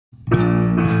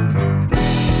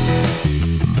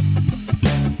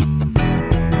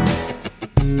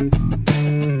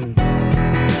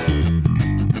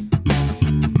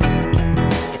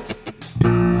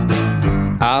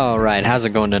right, how's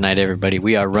it going tonight, everybody?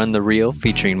 We are Run the Reel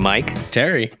featuring Mike,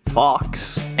 Terry,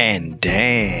 Fox, and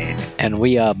Dan. And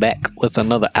we are back with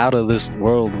another Out of This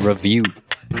World review.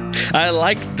 I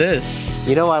like this.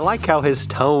 You know, I like how his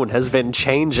tone has been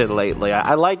changing lately.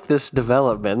 I like this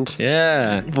development.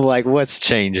 Yeah. Like, what's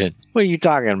changing? What are you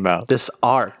talking about? This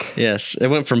arc. Yes, it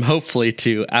went from hopefully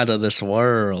to out of this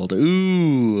world.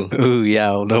 Ooh. Ooh,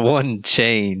 yeah, the one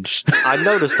changed. I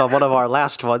noticed on one of our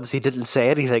last ones, he didn't say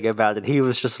anything about it. He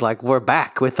was just like, we're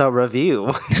back with a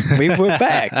review. We were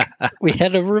back. We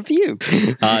had a review.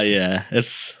 Oh, yeah.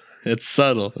 It's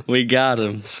subtle. We got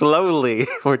him. Slowly,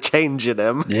 we're changing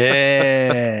him.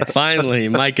 Yeah. Finally,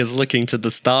 Mike is looking to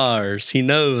the stars. He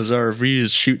knows our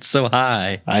reviews shoot so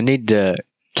high. I need to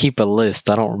keep a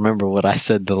list. I don't remember what I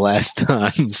said the last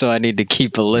time, so I need to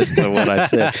keep a list of what I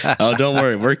said. Oh, don't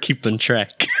worry. We're keeping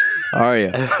track. Are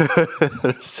you?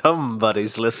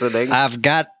 Somebody's listening. I've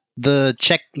got the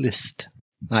checklist.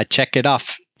 I check it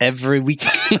off every week.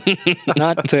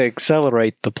 Not to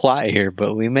accelerate the plot here,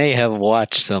 but we may have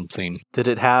watched something. Did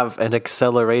it have an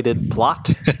accelerated plot?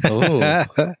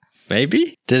 Oh,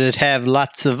 maybe? Did it have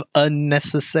lots of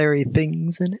unnecessary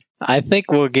things in it? I think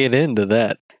we'll get into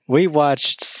that. We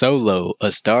watched Solo,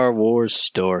 A Star Wars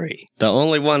Story. The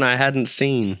only one I hadn't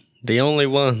seen. The only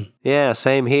one. Yeah,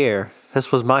 same here.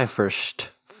 This was my first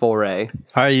foray.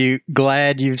 Are you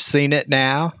glad you've seen it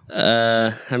now?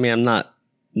 I mean, I'm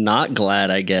not glad,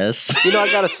 I guess. You know,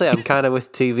 I gotta say, I'm kind of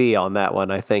with TV on that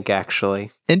one, I think,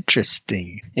 actually.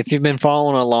 Interesting. If you've been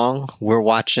following along, we're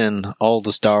watching all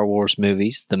the Star Wars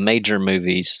movies, the major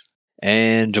movies,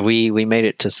 and we made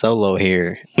it to Solo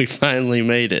here. We finally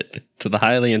made it to the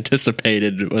highly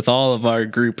anticipated with all of our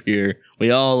group here. We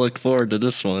all look forward to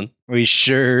this one. We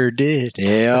sure did.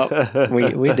 Yep,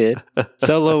 we did.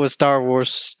 Solo, A Star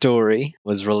Wars Story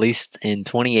was released in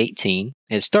 2018.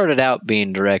 It started out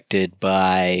being directed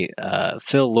by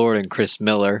Phil Lord and Chris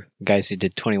Miller, guys who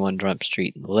did 21 Jump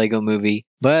Street and the Lego Movie.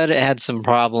 But it had some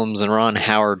problems, and Ron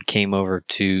Howard came over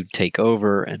to take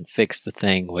over and fix the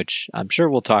thing, which I'm sure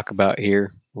we'll talk about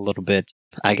here a little bit.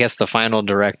 I guess the final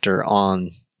director on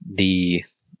the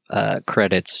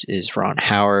credits is Ron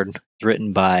Howard,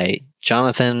 written by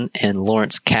Jonathan and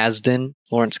Lawrence Kasdan.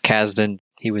 Lawrence Kasdan,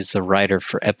 he was the writer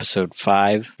for episode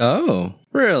 5. Oh,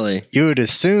 really? You would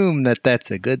assume that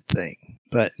that's a good thing,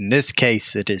 but in this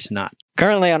case, it is not.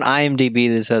 Currently on IMDb,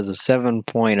 this has a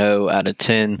 7.0 out of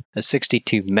 10, a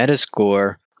 62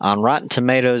 Metascore. On Rotten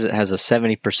Tomatoes, it has a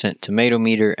 70% tomato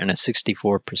meter and a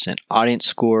 64% audience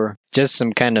score. Just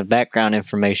some kind of background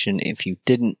information. If you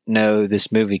didn't know,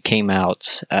 this movie came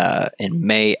out in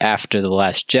May after The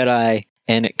Last Jedi,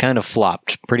 and it kind of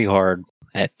flopped pretty hard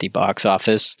at the box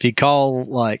office. If you call,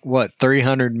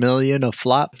 300 million a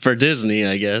flop? For Disney,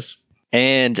 I guess.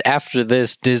 And after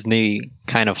this, Disney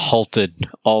kind of halted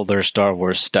all their Star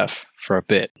Wars stuff for a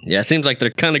bit. Yeah, it seems like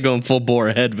they're kind of going full bore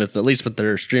ahead with, at least with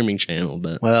their streaming channel.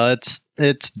 But Well,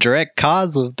 it's direct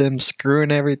cause of them screwing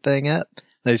everything up.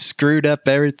 They screwed up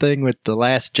everything with The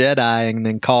Last Jedi and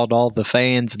then called all the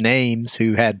fans names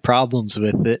who had problems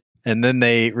with it. And then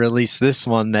they released this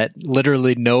one that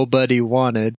literally nobody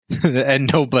wanted and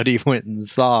nobody went and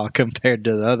saw compared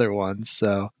to the other ones.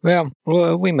 So, Well,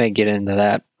 we may get into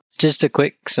that. Just a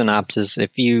quick synopsis.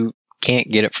 If you can't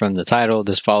get it from the title,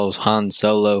 this follows Han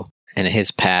Solo and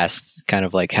his past, kind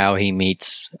of like how he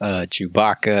meets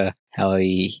Chewbacca, how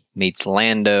he meets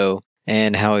Lando,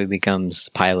 and how he becomes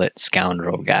pilot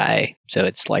scoundrel guy. So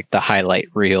it's like the highlight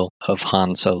reel of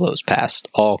Han Solo's past,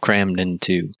 all crammed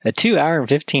into a 2-hour and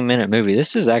 15-minute movie.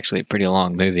 This is actually a pretty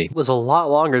long movie. It was a lot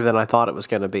longer than I thought it was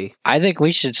going to be. I think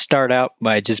we should start out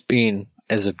by just being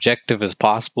as objective as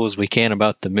possible as we can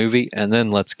about the movie, and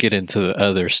then let's get into the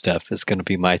other stuff. Is going to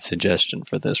be my suggestion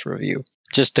for this review,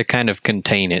 just to kind of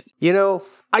contain it. You know,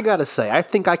 I gotta say, I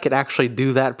think I could actually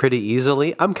do that pretty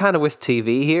easily. I'm kind of with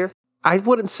TV here. I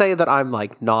wouldn't say that I'm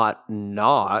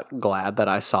not glad that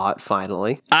I saw it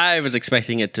finally. I was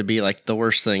expecting it to be like the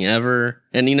worst thing ever.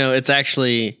 And, it's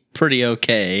actually pretty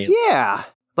okay. Yeah.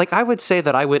 I would say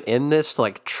that I went in this,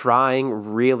 trying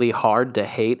really hard to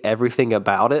hate everything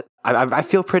about it. I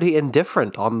feel pretty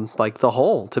indifferent on, the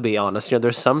whole, to be honest.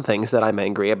 There's some things that I'm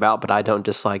angry about, but I don't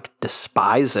just,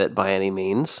 despise it by any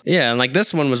means. Yeah, and,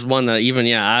 this one was one that even,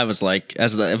 I was,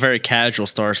 as a very casual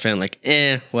Star Wars fan,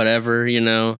 whatever,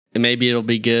 Maybe it'll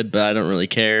be good, but I don't really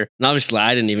care. And obviously,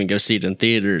 I didn't even go see it in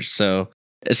theaters, so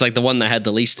it's the one that I had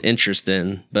the least interest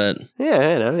in, but...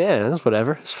 Yeah, it's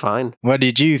whatever. It's fine. what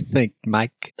did you think,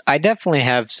 Mike? I definitely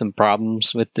have some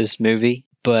problems with this movie,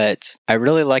 but I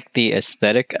really like the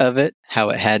aesthetic of it, how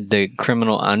it had the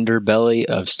criminal underbelly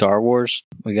of Star Wars.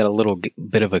 We got a little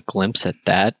bit of a glimpse at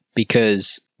that,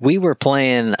 because We were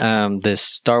playing this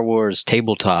Star Wars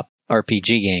tabletop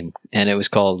RPG game, and it was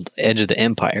called Edge of the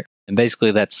Empire. And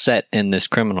basically that's set in this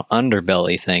criminal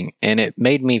underbelly thing. And it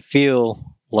made me feel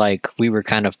like we were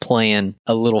kind of playing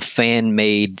a little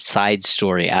fan-made side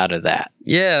story out of that.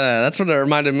 Yeah, that's what it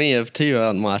reminded me of, too,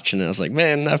 on watching it. I was like,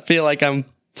 man, I feel like I'm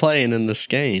playing in this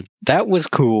game. That was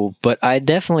cool, but I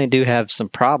definitely do have some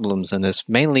problems in this.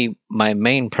 Mainly, my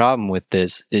main problem with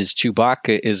this is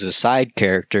Chewbacca is a side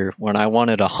character when I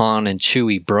wanted a Han and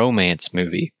Chewie bromance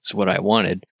movie. Is what I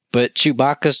wanted. But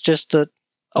Chewbacca's just a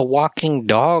walking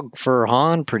dog for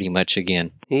Han pretty much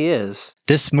again. He is.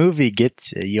 This movie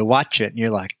gets you. You watch it and you're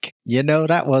like,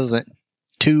 that wasn't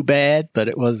too bad, but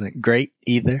it wasn't great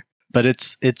either. But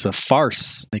it's a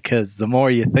farce because the more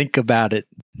you think about it,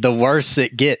 the worse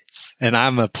it gets. And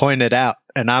I'm going to point it out,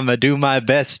 and I'm going to do my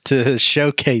best to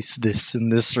showcase this in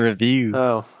this review.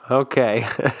 Oh, okay.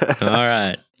 All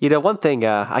right. One thing,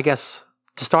 I guess,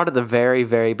 to start at the very,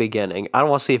 very beginning, I don't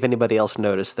want to see if anybody else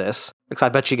noticed this, because I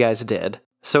bet you guys did.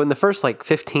 So in the first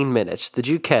 15 minutes, did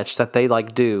you catch that they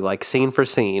do scene for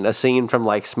scene, a scene from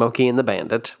Smokey and the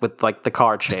Bandit with the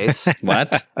car chase?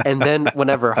 What? And then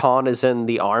whenever Han is in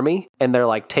the army and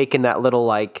they're taking that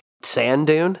little sand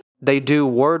dune, they do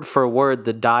word for word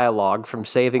the dialogue from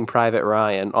Saving Private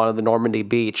Ryan on the Normandy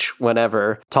beach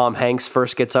whenever Tom Hanks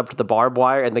first gets up to the barbed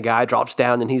wire and the guy drops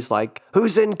down and he's like,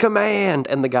 "Who's in command?"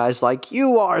 And the guy's like,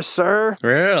 "You are, sir."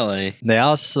 Really? They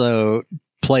also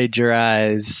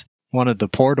plagiarize one of the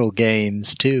Portal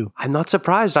games, too. I'm not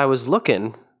surprised. I was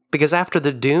looking, because after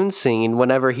the Dune scene,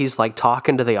 whenever he's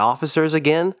talking to the officers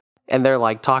again, and they're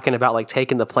talking about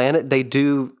taking the planet, they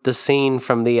do the scene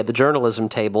from the journalism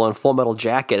table in Full Metal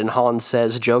Jacket, and Han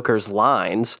says Joker's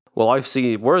lines. "Well, I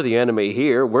see we're the enemy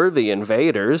here. We're the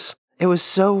invaders." It was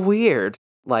so weird.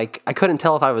 I couldn't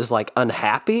tell if I was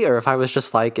unhappy or if I was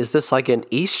just is this an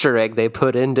Easter egg they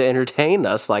put in to entertain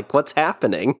us? What's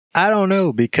happening? I don't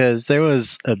know, because there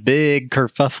was a big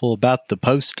kerfuffle about the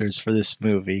posters for this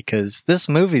movie, because this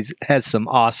movie has some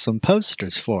awesome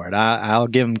posters for it. I'll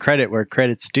give them credit where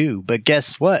credit's due. But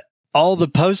guess what? All the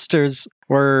posters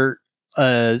were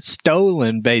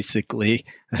stolen, basically.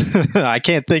 I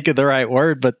can't think of the right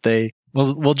word, but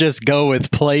we'll just go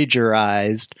with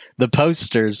plagiarized the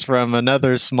posters from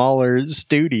another smaller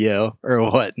studio or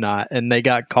whatnot, and they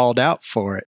got called out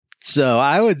for it. So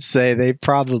I would say they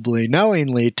probably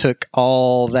knowingly took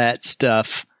all that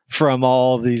stuff from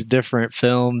all these different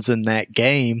films in that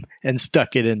game and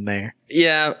stuck it in there.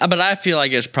 Yeah, but I feel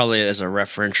like it's probably as a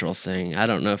referential thing. I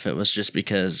don't know if it was just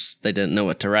because they didn't know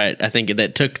what to write. I think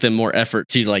that took them more effort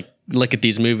to look at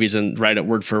these movies and write it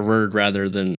word for word rather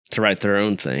than to write their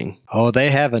own thing. Oh, they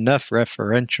have enough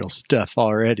referential stuff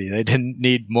already. They didn't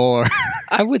need more.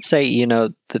 I would say,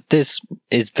 that this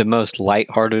is the most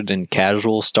lighthearted and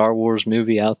casual Star Wars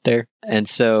movie out there. And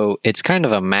so it's kind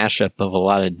of a mashup of a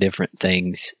lot of different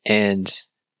things. And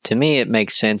to me, it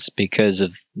makes sense because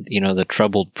of, the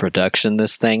troubled production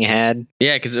this thing had.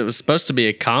 Yeah, because it was supposed to be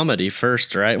a comedy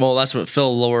first, right? Well, that's what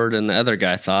Phil Lord and the other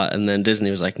guy thought. And then Disney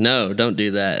was like, no, don't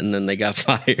do that. And then they got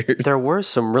fired. There were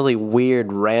some really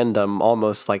weird, random,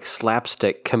 almost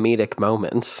slapstick comedic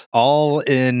moments. All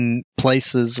in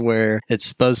places where it's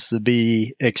supposed to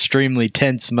be extremely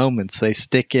tense moments. They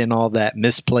stick in all that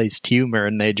misplaced humor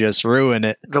and they just ruin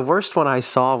it. The worst one I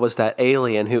saw was that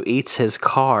alien who eats his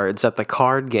cards at the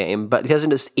card game, but he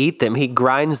doesn't just eat them, he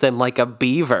grinds them like a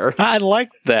beaver. I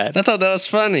like that. I thought that was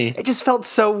funny. It just felt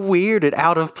so weird and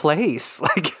out of place.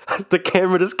 The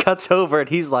camera just cuts over and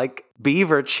he's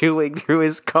beaver chewing through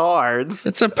his cards.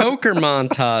 It's a poker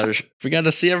montage. We got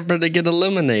to see everybody get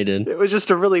eliminated. It was just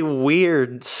a really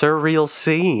weird, surreal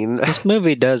scene. This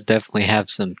movie does definitely have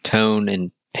some tone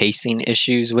and pacing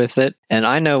issues with it. And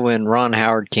I know when Ron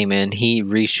Howard came in, he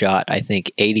reshot, I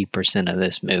think, 80% of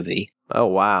this movie. Oh,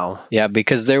 wow. Yeah,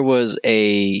 because there was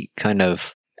a kind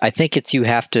of, I think you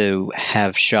have to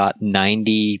have shot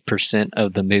 90%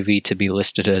 of the movie to be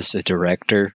listed as a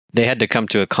director. They had to come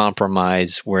to a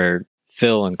compromise where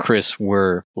Phil and Chris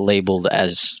were labeled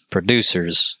as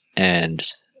producers and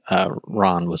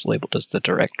Ron was labeled as the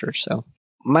director. So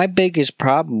my biggest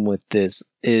problem with this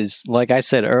is, like I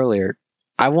said earlier,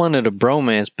 I wanted a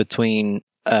bromance between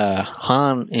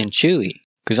Han and Chewie,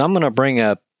 because I'm going to bring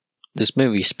up this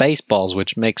movie Spaceballs,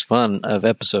 which makes fun of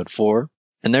episode 4.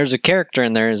 And there's a character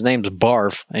in there, his name's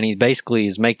Barf, and he basically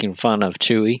is making fun of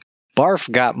Chewie.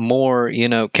 Barf got more,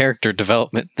 character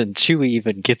development than Chewie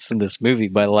even gets in this movie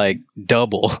by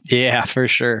double. Yeah, for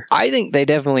sure. I think they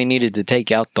definitely needed to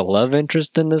take out the love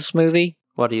interest in this movie.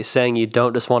 What are you saying? You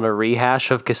don't just want a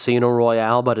rehash of Casino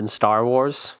Royale, but in Star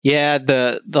Wars? Yeah,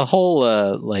 the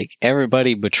whole like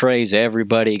everybody betrays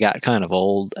everybody got kind of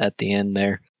old at the end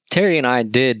there. Terry and I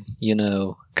did,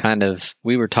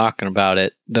 we were talking about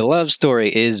it. The love story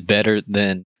is better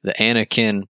than the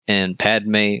Anakin and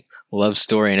Padme love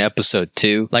story in episode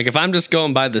 2. Like, if I'm just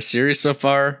going by the series so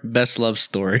far, best love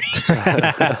story.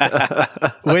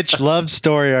 Which love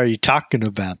story are you talking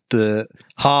about? The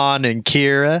Han and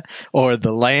Kira, or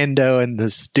the Lando and the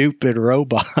stupid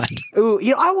robot? Ooh,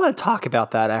 I want to talk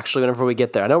about that actually whenever we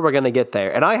get there. I know we're going to get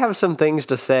there, and I have some things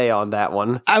to say on that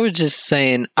one. I was just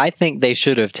saying, I think they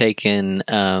should have taken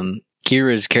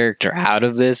Kira's character out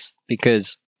of this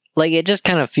because, like, it just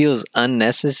kind of feels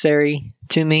unnecessary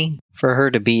to me for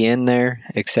her to be in there,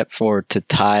 except for to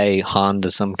tie Han to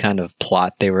some kind of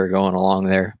plot they were going along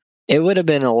there. It would have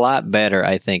been a lot better,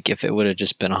 I think, if it would have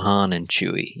just been Han and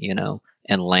Chewie,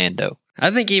 and Lando. I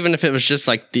think even if it was just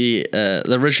like the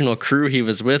original crew he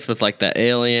was with like that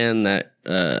alien, that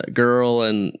girl,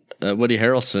 and Woody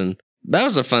Harrelson, that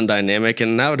was a fun dynamic,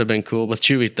 and that would have been cool with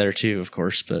Chewie there too, of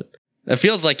course. But it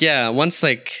feels like, once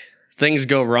like things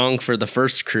go wrong for the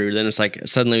first crew, then it's like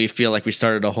suddenly we feel like we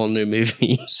started a whole new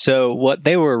movie. So what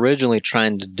they were originally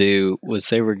trying to do was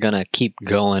they were going to keep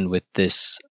going with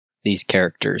these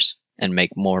characters and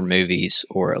make more movies,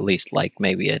 or at least like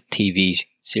maybe a TV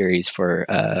series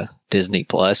for Disney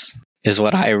Plus, is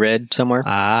what I read somewhere.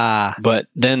 But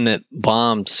then it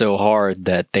bombed so hard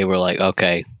that they were like,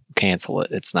 okay, cancel it.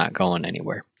 It's not going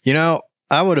anywhere.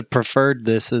 I would have preferred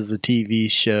this as a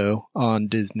TV show on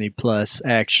Disney Plus,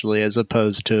 actually, as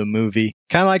opposed to a movie.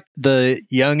 Kind of like the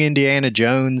Young Indiana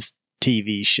Jones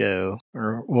TV show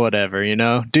or whatever,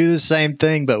 do the same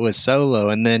thing, but with Solo.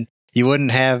 And then you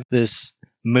wouldn't have this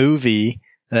movie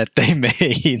that they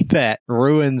made that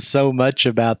ruins so much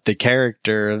about the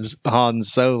character of Han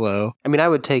Solo. I mean, I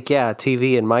would take,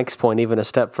 TV and Mike's point even a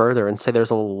step further and say there's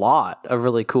a lot of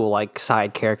really cool, like,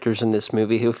 side characters in this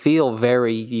movie who feel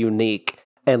very unique.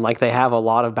 And like they have a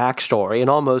lot of backstory, and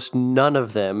almost none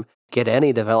of them get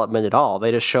any development at all. They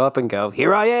just show up and go,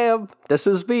 here I am. This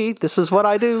is me. This is what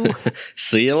I do.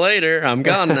 See you later. I'm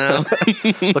gone now.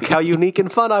 Look how unique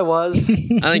and fun I was.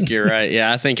 I think you're right.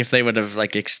 Yeah, I think if they would have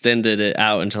like extended it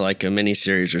out into like a mini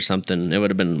series or something, it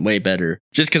would have been way better.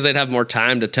 Just because they'd have more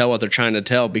time to tell what they're trying to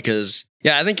tell. Because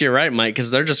I think you're right, Mike, because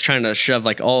they're just trying to shove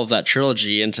like all of that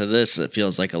trilogy into this. It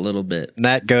feels like a little bit. And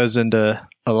that goes into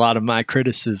a lot of my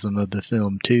criticism of the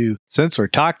film too. Since we're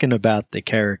talking about the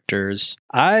characters,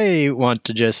 I want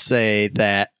to just say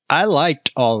that I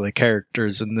liked all the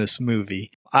characters in this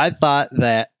movie. I thought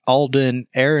that Alden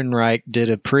Ehrenreich did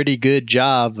a pretty good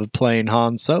job of playing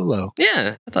Han Solo.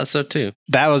 Yeah, I thought so too.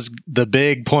 That was the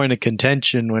big point of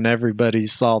contention when everybody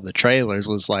saw the trailers,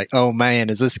 was like, oh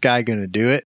man, is this guy going to do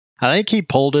it? I think he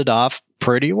pulled it off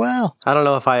pretty well. I don't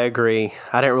know if I agree.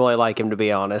 I didn't really like him, to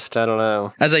be honest. I don't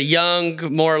know. As a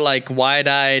young, more like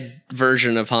wide-eyed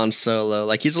version of Han Solo,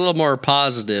 like he's a little more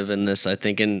positive in this, I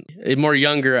think, and more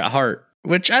younger at heart.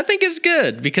 Which I think is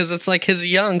good, because it's like his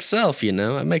young self, It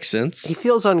makes sense. He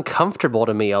feels uncomfortable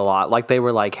to me a lot. Like they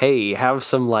were like, hey, have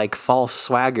some like false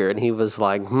swagger. And he was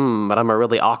like, but I'm a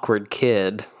really awkward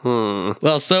kid.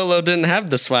 Well, Solo didn't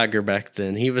have the swagger back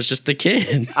then. He was just a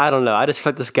kid. I don't know. I just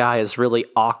feel like this guy is really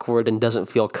awkward and doesn't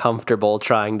feel comfortable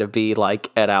trying to be like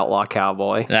an outlaw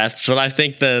cowboy. That's what I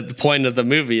think the point of the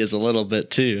movie is a little bit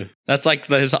too. That's like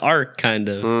his arc, kind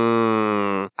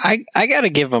of. I got to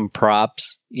give him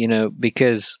props,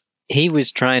 because he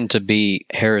was trying to be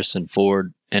Harrison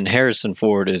Ford, and Harrison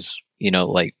Ford is,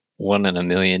 like 1 in a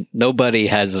million. Nobody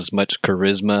has as much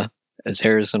charisma as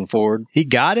Harrison Ford. He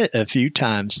got it a few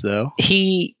times, though.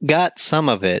 He got some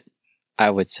of it, I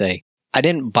would say. I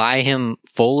didn't buy him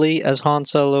fully as Han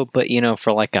Solo, but,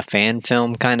 for like a fan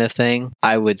film kind of thing,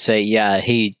 I would say, yeah,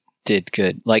 he did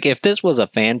good. Like, if this was a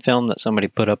fan film that somebody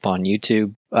put up on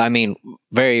YouTube, I mean,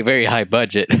 very, very high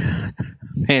budget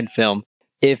fan film.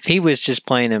 If he was just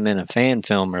playing him in a fan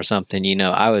film or something,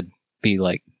 I would be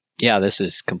like, yeah, this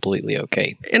is completely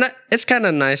okay. And it's kind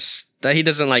of nice that he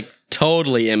doesn't like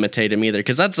totally imitate him either,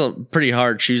 because that's a pretty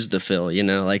hard shoes to fill,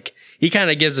 like he kind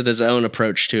of gives it his own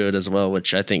approach to it as well,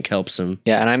 which I think helps him.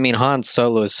 Yeah, and I mean, Han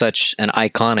Solo is such an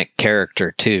iconic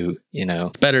character too,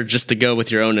 It's better just to go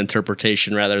with your own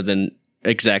interpretation rather than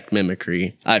exact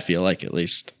mimicry, I feel like, at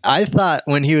least. I thought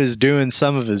when he was doing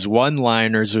some of his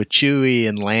one-liners with Chewie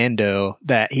and Lando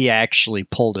that he actually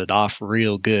pulled it off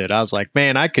real good. I was like,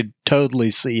 man, I could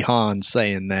totally see Han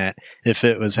saying that if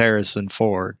it was Harrison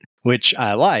Ford, which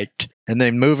I liked. And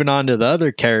then moving on to the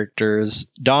other characters,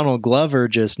 Donald Glover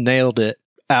just nailed it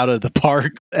out of the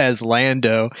park as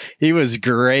Lando. He was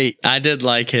great. I did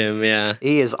like him, yeah.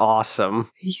 He is awesome.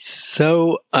 He's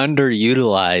so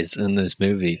underutilized in this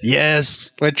movie.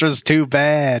 Yes, which was too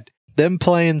bad. Them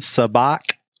playing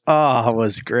Sabacc,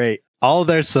 was great. All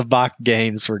their Sabacc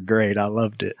games were great. I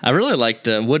loved it. I really liked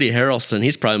Woody Harrelson.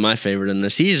 He's probably my favorite in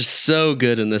this. He's so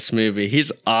good in this movie.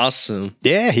 He's awesome.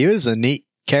 Yeah, he was a neat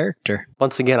character.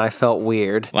 Once again, I felt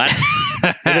weird. What?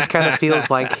 It just kind of feels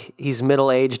like he's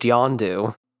middle-aged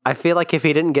Yondu. I feel like if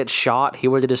he didn't get shot, he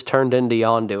would have just turned into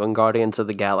Yondu in Guardians of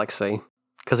the Galaxy.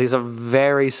 Because he's a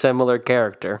very similar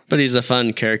character. But he's a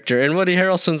fun character, and Woody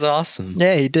Harrelson's awesome.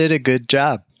 Yeah, he did a good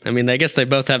job. I mean, I guess they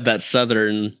both have that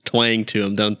southern twang to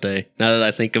them, don't they? Now that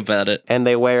I think about it. And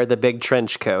they wear the big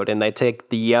trench coat, and they take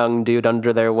the young dude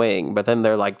under their wing. But then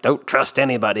they're like, don't trust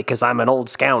anybody, because I'm an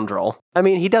old scoundrel. I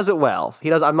mean, he does it well.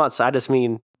 I just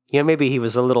mean, maybe he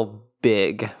was a little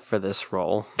big for this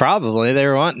role. Probably. They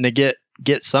were wanting to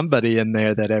get somebody in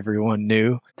there that everyone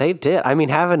knew. They did. I mean,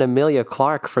 having Emilia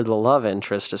Clarke for the love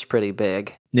interest is pretty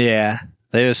big. Yeah,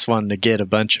 they just wanted to get a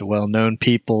bunch of well-known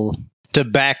people to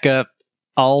back up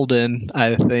Alden,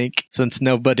 I think, since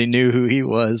nobody knew who he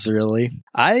was, really.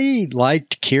 I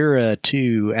liked Kira,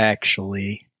 too,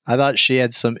 actually. I thought she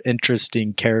had some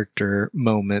interesting character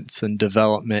moments and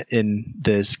development in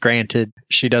this. Granted,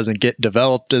 she doesn't get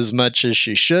developed as much as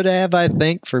she should have, I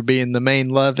think, for being the main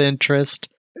love interest.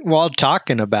 While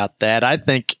talking about that, I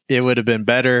think it would have been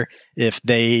better if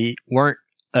they weren't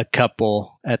a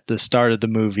couple at the start of the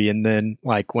movie, and then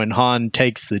like when Han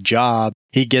takes the job,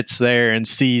 he gets there and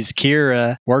sees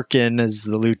Kira working as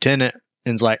the lieutenant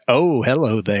and's like, oh,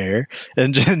 hello there,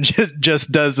 and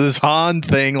just does this Han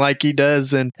thing like he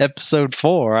does in episode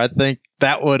 4. I think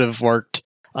that would have worked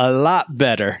a lot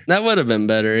better. That would have been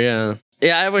better, yeah.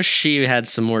 Yeah, I wish she had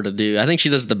some more to do. I think she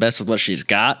does the best with what she's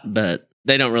got, but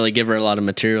they don't really give her a lot of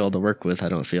material to work with, I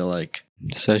don't feel like.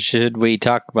 So should we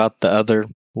talk about the other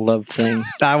love thing?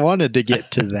 I wanted to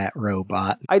get to that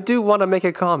robot. I do want to make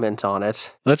a comment on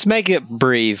it. Let's make it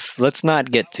brief. Let's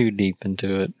not get too deep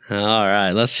into it. All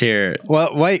right, let's hear it.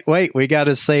 Well, wait. We got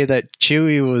to say that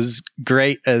Chewie was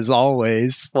great as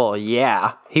always. Well,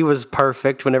 yeah. He was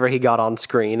perfect whenever he got on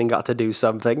screen and got to do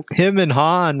something. Him and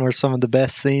Han were some of the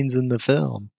best scenes in the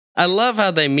film. I love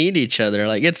how they meet each other.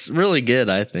 Like, it's really good,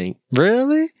 I think.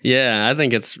 Really? Yeah, I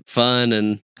think it's fun,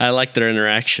 and I like their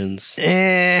interactions.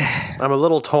 I'm a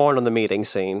little torn on the meeting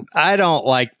scene. I don't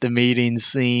like the meeting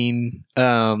scene,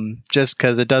 just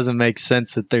because it doesn't make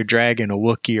sense that they're dragging a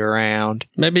Wookiee around.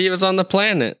 Maybe he was on the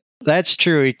planet. That's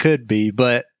true, he could be,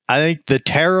 but I think the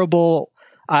terrible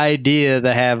idea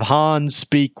to have Han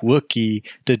speak Wookiee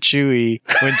to Chewie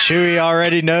when Chewie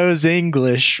already knows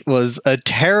English was a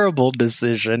terrible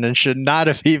decision and should not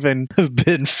have even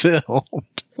been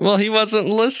filmed. Well, he wasn't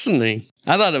listening.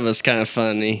 I thought it was kind of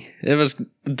funny. It was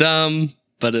dumb,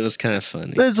 but it was kind of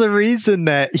funny. There's a reason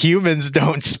that humans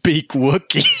don't speak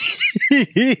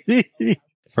Wookiee.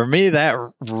 For me, that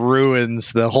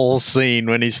ruins the whole scene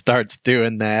when he starts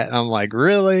doing that. I'm like,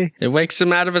 really? It wakes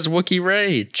him out of his Wookiee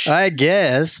rage. I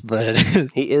guess, but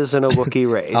He is in a Wookiee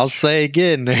rage. I'll say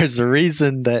again, there's a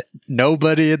reason that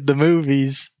nobody in the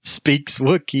movies speaks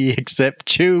Wookiee except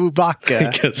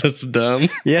Chewbacca. Because it's dumb.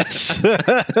 Yes.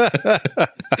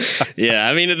 Yeah,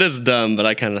 I mean, it is dumb, but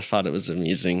I kind of thought it was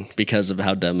amusing because of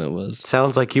how dumb it was.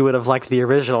 Sounds like you would have liked the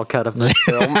original cut of this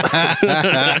film.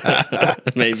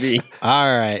 Maybe.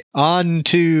 All right. On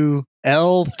to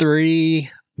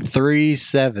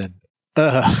L337.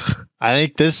 I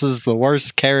think this is the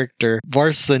worst character,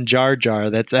 worse than Jar Jar,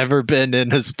 that's ever been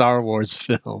in a Star Wars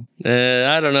film.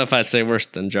 I don't know if I'd say worse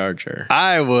than Jar Jar.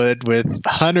 I would with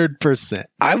 100%.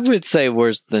 I would say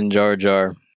worse than Jar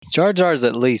Jar. Jar Jar's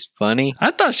at least funny.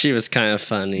 I thought she was kind of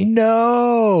funny.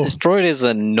 No. This droid is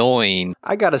annoying.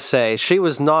 I gotta say, she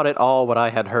was not at all what I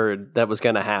had heard that was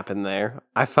gonna happen there.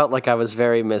 I felt like I was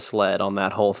very misled on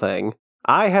that whole thing.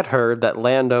 I had heard that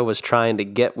Lando was trying to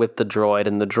get with the droid,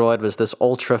 and the droid was this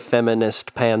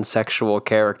ultra-feminist, pansexual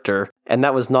character, and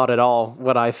that was not at all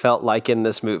what I felt like in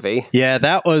this movie. Yeah,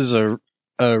 that was a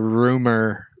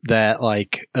rumor that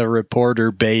like a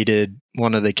reporter baited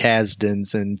one of the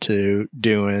Kasdans into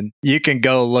doing. You can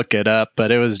go look it up,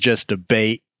 but it was just a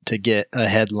bait to get a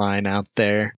headline out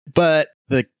there. But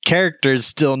the character's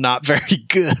still not very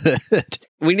good.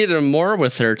 We needed more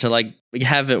with her to like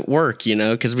have it work, you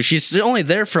know, because she's only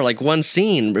there for like one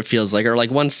scene, it feels like, or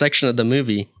like one section of the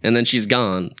movie, and then she's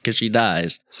gone because she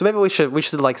dies. So maybe we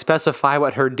should like specify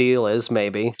what her deal is,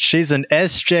 maybe. She's an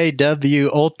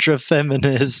SJW ultra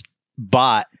feminist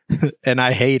bot, and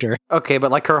I hate her. Okay,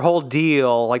 but like her whole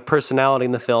deal, like personality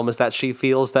in the film is that she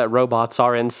feels that robots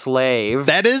are enslaved.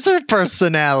 That is her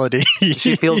personality.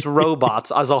 She feels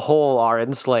robots as a whole are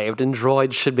enslaved and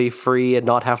droids should be free and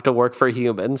not have to work for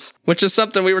humans. Which is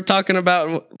something we were talking about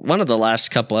in one of the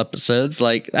last couple episodes.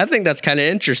 Like, I think that's kind of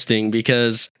interesting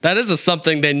because that is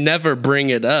something they never bring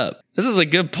it up. This is a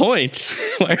good point.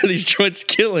 Why are these droids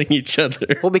killing each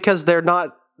other? Well, because they're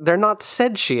not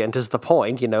sentient is the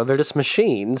point, they're just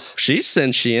machines. She's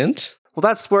sentient. Well,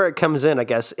 that's where it comes in, I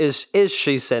guess. Is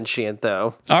she sentient,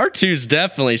 though? R2's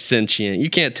definitely sentient. You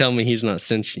can't tell me he's not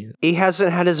sentient. He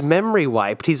hasn't had his memory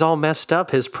wiped. He's all messed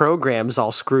up. His program's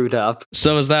all screwed up.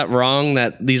 So is that wrong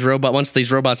that once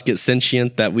these robots get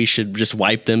sentient, that we should just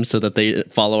wipe them so that they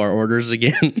follow our orders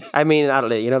again? I mean, I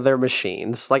don't know. They're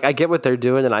machines. Like, I get what they're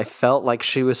doing, and I felt like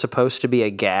she was supposed to be a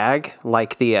gag,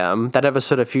 like that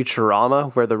episode of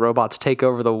Futurama where the robots take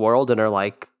over the world and are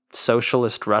like,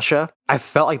 socialist Russia. I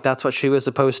felt like that's what she was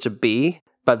supposed to be,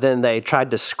 but then they tried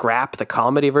to scrap the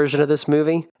comedy version of this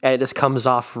movie, and it just comes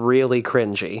off really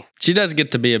cringy. She does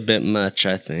get to be a bit much,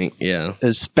 I think, yeah.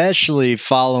 Especially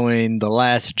following The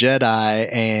Last Jedi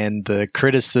and the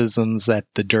criticisms that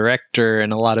the director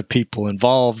and a lot of people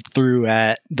involved threw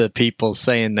at the people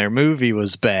saying their movie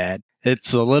was bad.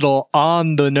 It's a little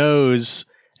on the nose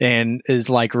and is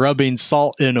like rubbing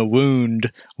salt in a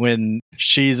wound when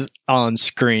she's on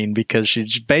screen because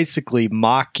she's basically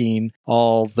mocking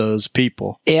all those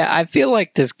people. Yeah, I feel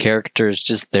like this character is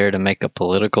just there to make a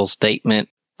political statement.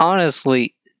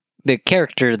 Honestly, the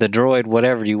character, the droid,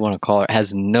 whatever you want to call it,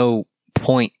 has no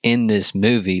point in this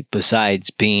movie besides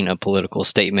being a political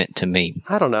statement to me.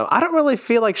 I don't know. I don't really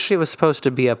feel like she was supposed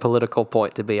to be a political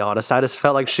point, to be honest. I just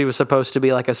felt like she was supposed to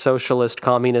be like a socialist,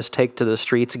 communist take to the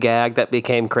streets gag that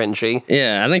became cringy.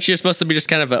 Yeah, I think she was supposed to be just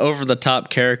kind of an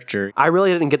over-the-top character. I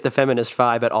really didn't get the feminist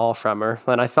vibe at all from her.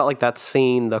 And I felt like that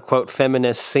scene, the quote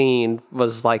feminist scene,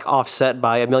 was like offset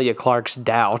by Emilia Clarke's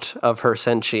doubt of her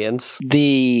sentience.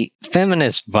 The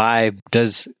feminist vibe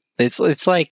it's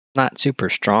like not super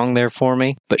strong there for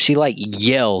me, but she like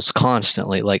yells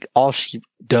constantly. Like all she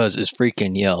does is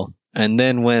freaking yell. And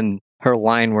then when her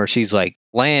line where she's like,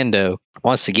 Lando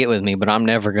wants to get with me, but I'm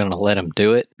never going to let him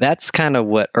do it. That's kind of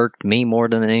what irked me more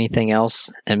than anything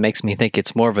else and makes me think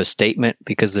it's more of a statement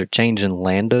because they're changing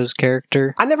Lando's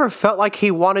character. I never felt like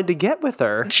he wanted to get with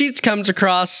her. She comes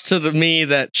across to me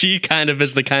that she kind of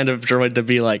is the kind of droid to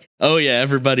be like, oh yeah,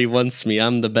 everybody wants me.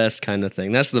 I'm the best kind of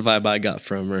thing. That's the vibe I got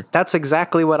from her. That's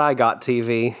exactly what I got,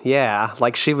 TV. Yeah,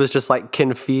 like she was just like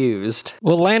confused.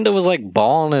 Well, Lando was like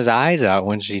bawling his eyes out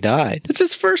when she died. It's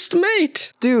his first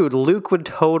mate. Dude, Luke would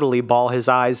totally bawl his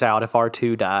eyes out if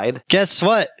R2 died. Guess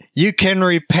what? You can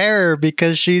repair her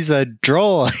because she's a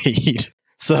droid.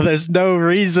 So there's no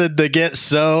reason to get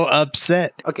so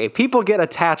upset. Okay, people get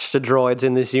attached to droids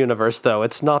in this universe, though.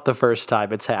 It's not the first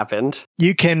time it's happened.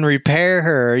 You can repair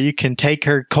her. You can take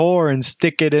her core and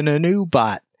stick it in a new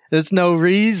bot. There's no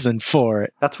reason for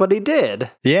it. That's what he did.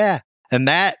 Yeah. And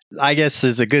that, I guess,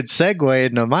 is a good segue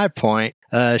into my point.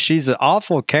 She's an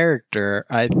awful character,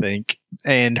 I think.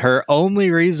 And her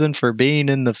only reason for being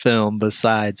in the film,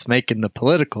 besides making the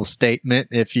political statement,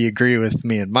 if you agree with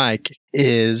me and Mike,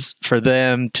 is for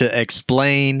them to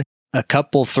explain a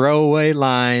couple throwaway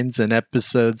lines in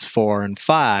episodes 4 and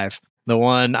 5. The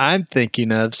one I'm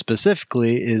thinking of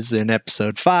specifically is in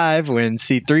episode 5 when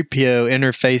C-3PO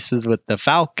interfaces with the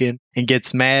Falcon and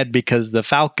gets mad because the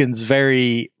Falcon's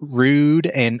very rude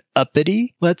and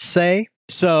uppity, let's say.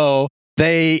 So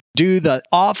they do the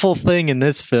awful thing in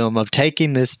this film of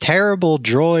taking this terrible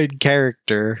droid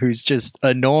character who's just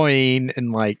annoying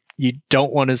and like you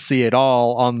don't want to see it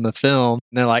all on the film.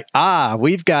 And they're like,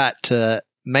 we've got to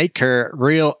make her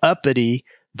real uppity,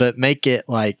 but make it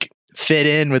like fit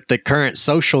in with the current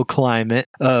social climate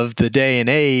of the day and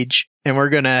age. And we're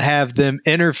going to have them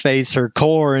interface her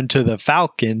core into the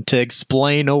Falcon to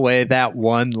explain away that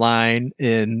one line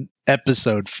in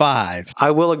episode 5.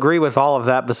 I will agree with all of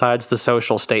that besides the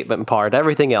social statement part.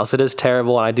 Everything else, it is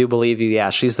terrible, and I do believe you. Yeah,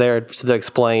 she's there to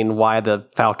explain why the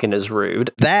Falcon is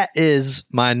rude. That is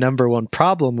my number one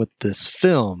problem with this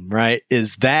film, right?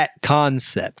 Is that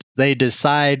concept. They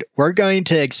decide we're going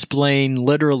to explain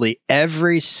literally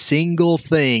every single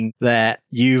thing that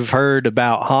you've heard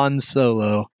about Han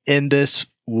Solo in this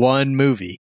one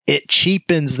movie. It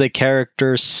cheapens the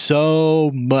character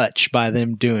so much by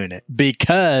them doing it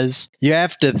because you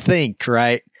have to think,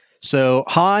 right? So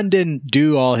Han didn't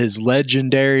do all his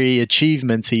legendary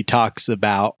achievements he talks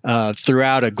about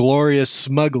throughout a glorious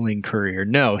smuggling career.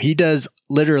 No, he does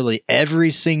literally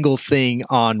every single thing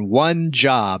on one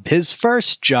job. His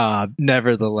first job,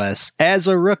 nevertheless, as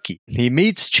a rookie. He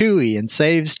meets Chewie and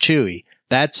saves Chewie.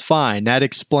 That's fine. That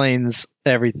explains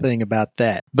everything about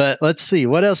that. But let's see,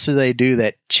 what else do they do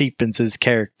that cheapens his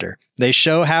character? They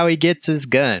show how he gets his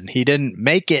gun. He didn't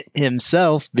make it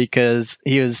himself because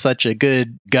he was such a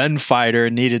good gunfighter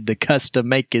and needed to custom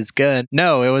make his gun.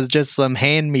 No, it was just some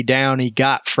hand-me-down he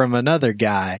got from another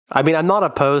guy. I mean, I'm not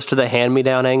opposed to the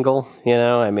hand-me-down angle, you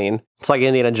know? I mean, it's like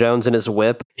Indiana Jones and his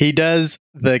whip. He does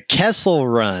the Kessel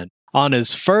Run on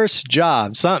his first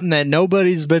job, something that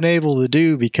nobody's been able to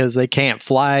do because they can't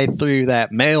fly through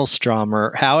that maelstrom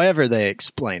or however they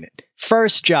explain it.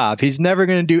 First job. He's never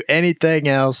going to do anything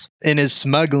else in his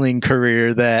smuggling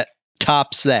career that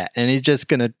tops that. And he's just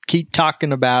going to keep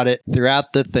talking about it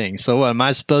throughout the thing. So what am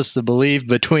I supposed to believe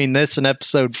between this and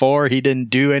episode 4? He didn't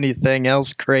do anything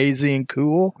else crazy and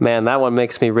cool? Man, that one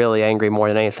makes me really angry more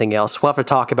than anything else. We'll have to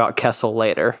talk about Kessel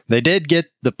later. They did get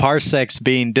the parsecs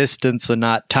being distance and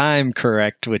not time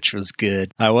correct, which was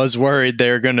good. I was worried they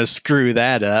were going to screw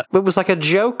that up. It was like a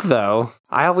joke, though.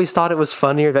 I always thought it was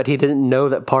funnier that he didn't know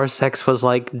that parsecs was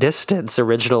like distance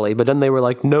originally, but then they were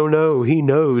like, no, he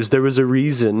knows. There was a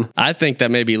reason. I think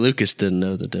that maybe Lucas didn't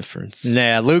know the difference.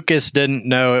 Nah, Lucas didn't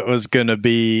know it was going to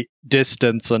be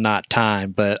distance and not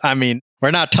time. But I mean,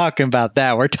 we're not talking about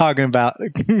that. We're talking about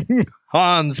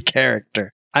Han's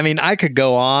character. I mean, I could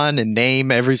go on and name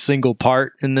every single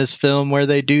part in this film where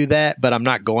they do that, but I'm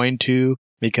not going to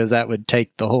because that would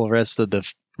take the whole rest of the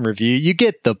review. You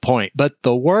get the point. But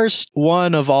the worst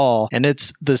one of all, and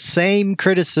it's the same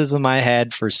criticism I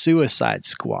had for Suicide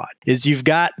Squad, is you've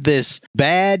got this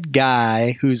bad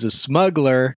guy who's a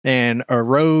smuggler and a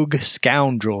rogue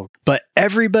scoundrel, but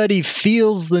everybody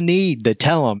feels the need to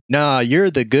tell him, no,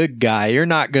 you're the good guy. You're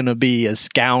not going to be a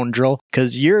scoundrel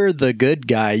because you're the good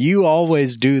guy. You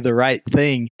always do the right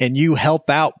thing and you help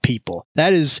out people.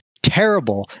 That is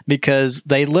terrible because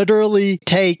they literally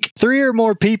take 3 or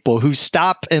more people who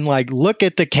stop and like look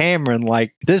at the camera and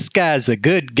like, this guy's a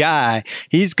good guy.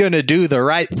 He's going to do the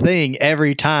right thing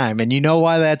every time. And you know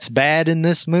why that's bad in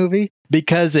this movie?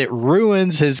 Because it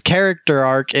ruins his character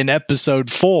arc in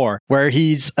episode 4, where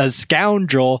he's a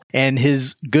scoundrel and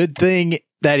his good thing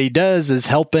that he does is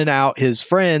helping out his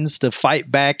friends to fight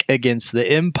back against the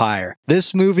Empire.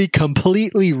 This movie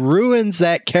completely ruins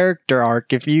that character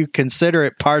arc if you consider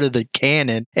it part of the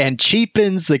canon, and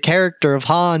cheapens the character of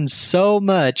Han so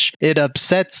much it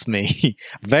upsets me.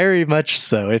 Very much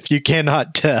so, if you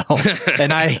cannot tell.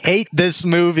 And I hate this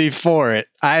movie for it.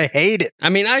 I hate it. I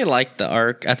mean, I liked the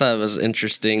arc. I thought it was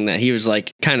interesting that he was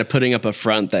like kind of putting up a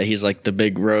front that he's like the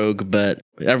big rogue, but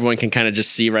everyone can kind of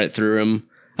just see right through him.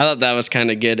 I thought that was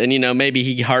kind of good. And, you know, maybe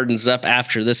he hardens up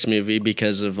after this movie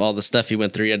because of all the stuff he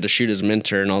went through. He had to shoot his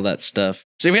mentor and all that stuff.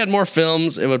 So if we had more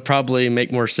films, it would probably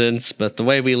make more sense. But the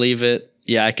way we leave it,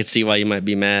 yeah, I could see why you might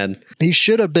be mad. He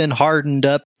should have been hardened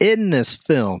up in this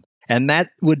film. And that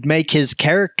would make his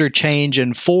character change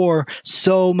in 4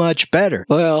 so much better.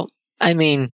 Well, I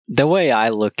mean, the way I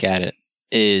look at it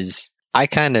is I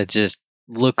kind of just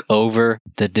look over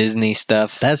the Disney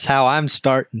stuff. That's how I'm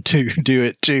starting to do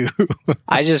it too.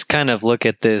 I just kind of look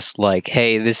at this like,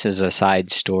 hey, this is a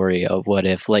side story of What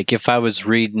If. Like if I was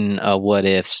reading a What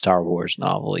If Star Wars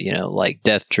novel, you know, like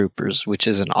Death Troopers, which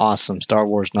is an awesome Star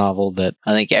Wars novel that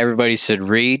I think everybody should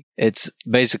read. It's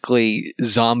basically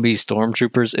zombie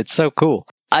stormtroopers. It's so cool.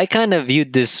 I kind of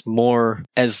viewed this more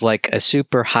as like a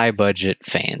super high budget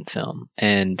fan film.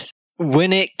 And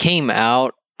when it came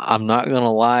out, I'm not going to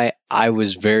lie, I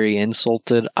was very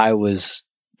insulted. I was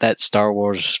that Star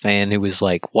Wars fan who was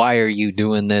like, why are you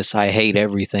doing this? I hate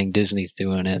everything Disney's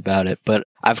doing about it. But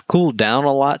I've cooled down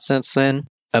a lot since then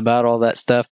about all that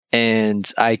stuff. And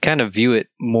I kind of view it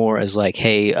more as like,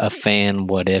 hey, a fan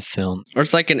What If film. Or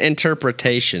it's like an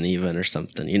interpretation even or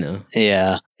something, you know?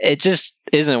 Yeah. It just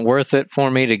isn't worth it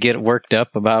for me to get worked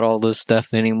up about all this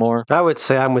stuff anymore. I would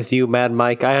say I'm with you, Mad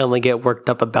Mike. I only get worked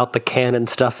up about the canon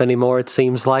stuff anymore, it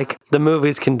seems like. The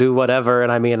movies can do whatever,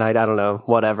 and I mean, I don't know,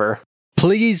 whatever.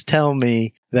 Please tell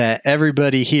me that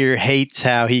everybody here hates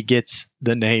how he gets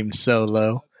the name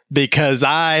Solo. Because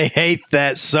I hate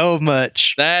that so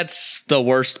much. That's the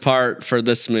worst part for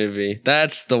this movie.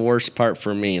 That's the worst part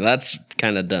for me. That's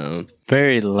kind of dumb.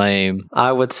 Very lame.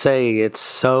 I would say it's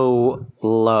so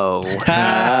low.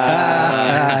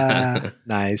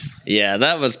 Nice. Yeah,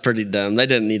 that was pretty dumb. They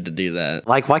didn't need to do that.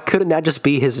 Like, why couldn't that just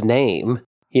be his name?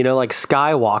 You know, like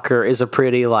Skywalker is a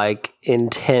pretty, like,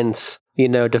 intense, you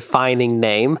know, defining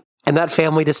name. And that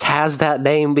family just has that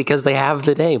name because they have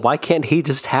the name. Why can't he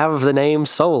just have the name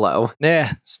Solo?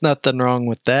 Yeah, it's nothing wrong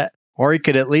with that. Or he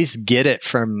could at least get it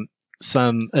from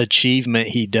some achievement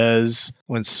he does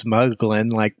when smuggling,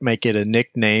 like make it a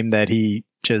nickname that he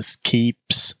just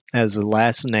keeps as a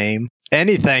last name.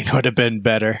 Anything would have been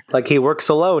better. Like he works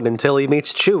alone until he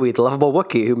meets Chewie, the lovable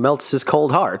Wookiee who melts his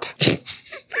cold heart.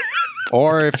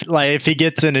 Or if he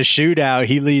gets in a shootout,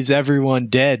 he leaves everyone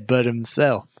dead but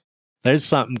himself. There's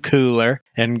something cooler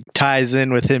and ties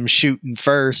in with him shooting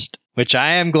first, which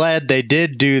I am glad they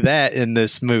did do that in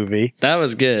this movie. That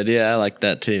was good. Yeah, I like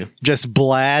that too. Just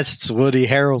blasts Woody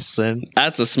Harrelson.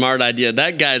 That's a smart idea.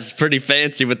 That guy's pretty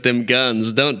fancy with them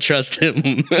guns. Don't trust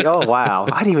him. Oh, wow.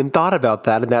 I hadn't even thought about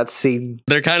that in that scene.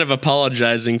 They're kind of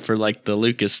apologizing for like the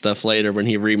Lucas stuff later when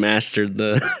he remastered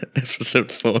the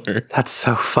episode 4. That's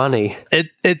so funny.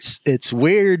 It's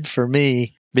weird for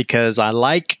me because I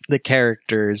like the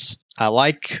characters. I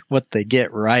like what they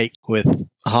get right with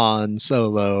Han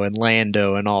Solo and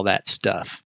Lando and all that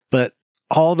stuff. But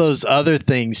all those other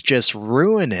things just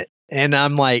ruin it. And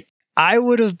I'm like, I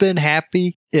would have been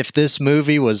happy if this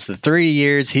movie was the 3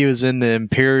 years he was in the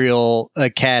Imperial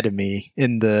Academy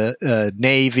in the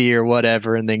Navy or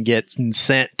whatever, and then gets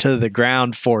sent to the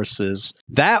ground forces.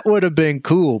 That would have been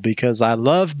cool because I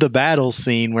loved the battle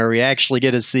scene where we actually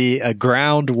get to see a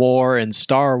ground war in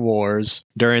Star Wars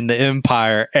during the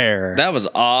Empire era. That was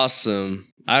awesome.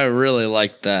 I really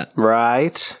liked that.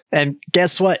 Right. And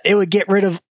guess what? It would get rid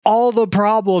of all the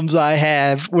problems I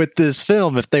have with this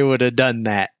film if they would have done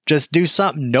that. Just do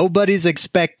something nobody's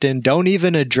expecting. Don't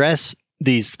even address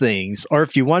these things. Or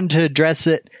if you wanted to address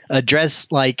it,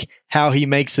 address like how he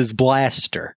makes his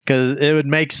blaster. Because it would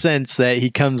make sense that he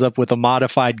comes up with a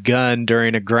modified gun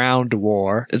during a ground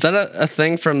war. Is that a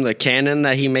thing from the canon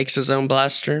that he makes his own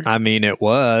blaster? I mean, it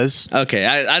was. Okay,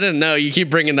 I didn't know. You keep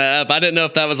bringing that up. I didn't know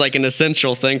if that was like an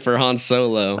essential thing for Han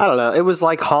Solo. I don't know. It was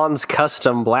like Han's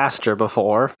custom blaster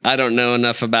before. I don't know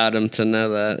enough about him to know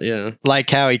that, yeah. Like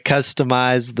how he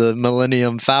customized the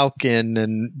Millennium Falcon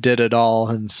and did it all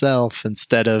himself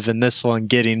instead of, in this one,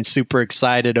 getting super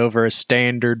excited over a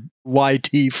standard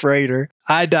YT freighter.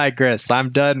 I digress.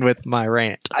 I'm done with my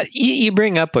rant. You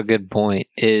bring up a good point.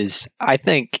 Is I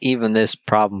think even this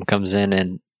problem comes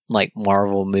in like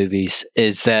Marvel movies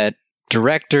is that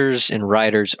directors and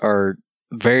writers are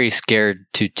very scared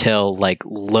to tell like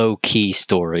low key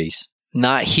stories,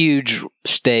 not huge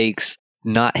stakes,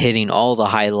 not hitting all the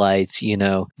highlights. You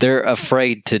know, they're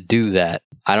afraid to do that.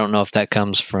 I don't know if that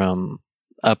comes from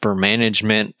upper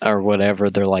management or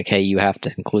whatever. They're like, hey, you have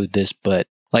to include this, but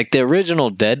like the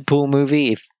original Deadpool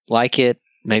movie, if you like it,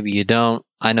 maybe you don't.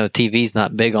 I know TV's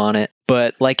not big on it,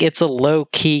 but like it's a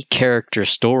low-key character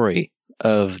story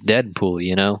of Deadpool,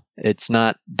 you know? It's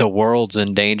not the world's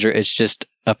in danger. It's just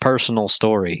a personal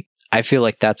story. I feel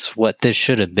like that's what this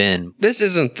should have been. This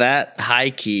isn't that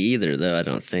high-key either, though, I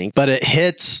don't think. But it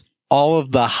hits all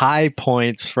of the high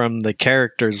points from the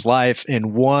character's life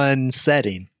in one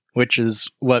setting, which is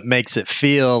what makes it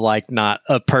feel like not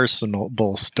a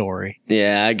personable story.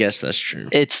 Yeah, I guess that's true.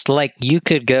 It's like you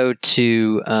could go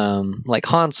to, like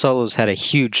Han Solo's had a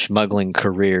huge smuggling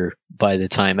career by the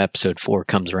time episode 4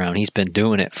 comes around. He's been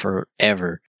doing it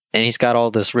forever. And he's got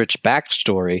all this rich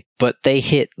backstory, but they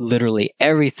hit literally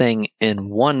everything in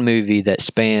one movie that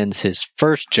spans his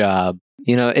first job.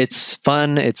 You know, it's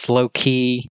fun, it's low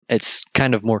key. It's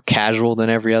kind of more casual than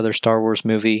every other Star Wars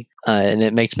movie, and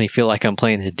it makes me feel like I'm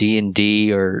playing a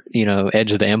D&D or, you know,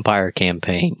 Edge of the Empire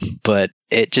campaign. But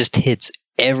it just hits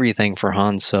everything for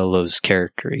Han Solo's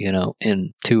character, you know,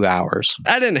 in 2 hours.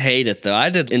 I didn't hate it, though. I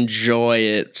did enjoy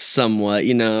it somewhat,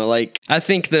 you know. Like, I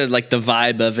think that, like, the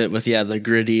vibe of it with, yeah, the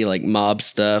gritty, like, mob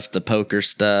stuff, the poker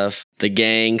stuff, the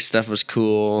gang stuff was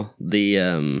cool. The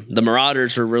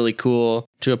Marauders were really cool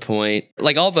to a point.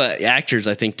 Like, all the actors,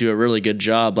 I think, do a really good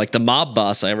job. Like, the mob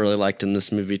boss I really liked in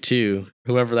this movie, too.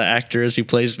 Whoever that actor is who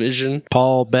plays Vision.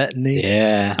 Paul Bettany.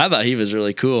 Yeah. I thought he was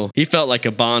really cool. He felt like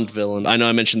a Bond villain. I know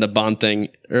I mentioned the Bond thing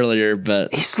earlier,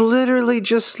 but He's literally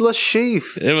just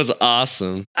Lashif. it was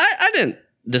awesome. I didn't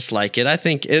dislike it. I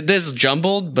think it is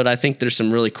jumbled, but I think there's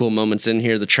some really cool moments in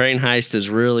here. The train heist is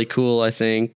really cool, I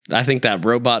think. I think that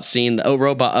robot scene, the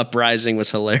robot uprising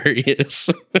was hilarious.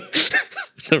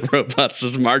 The robots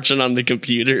just marching on the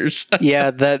computers. Yeah,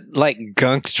 that like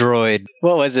gunk droid.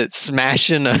 What was it?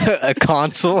 Smashing a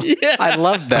console? Yeah. I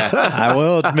love that. I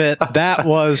will admit that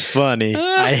was funny.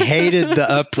 I hated the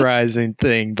uprising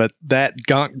thing, but that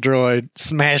gonk droid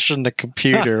smashing the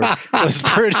computer was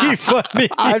pretty funny.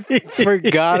 I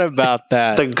forgot about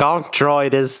that. The Gonk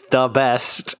droid is the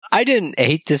best. I didn't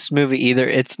hate this movie either.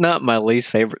 It's not my least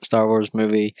favorite Star Wars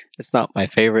movie. It's not my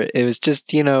favorite. It was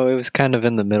just, it was kind of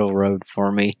in the middle road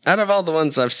for me. Out of all the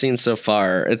ones I've seen so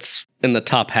far, it's in the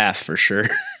top half for sure.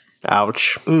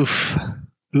 Ouch. Oof.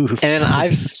 And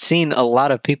I've seen a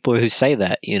lot of people who say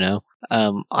that,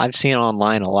 I've seen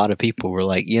online a lot of people were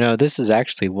like, this is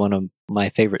actually one of my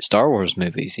favorite Star Wars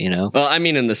movies, Well, I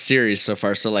mean, in the series so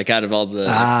far. So, like, out of all the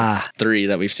 3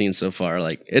 that we've seen so far,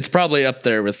 like, it's probably up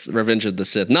there with Revenge of the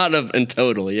Sith. Not in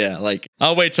total, yeah. Like,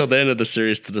 I'll wait till the end of the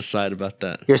series to decide about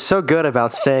that. You're so good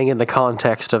about staying in the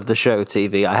context of the show,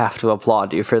 TV. I have to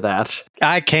applaud you for that.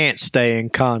 I can't stay in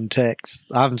context.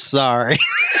 I'm sorry.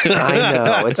 I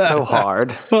know, it's so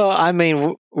hard. Well, I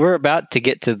mean, we're about to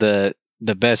get to the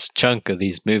best chunk of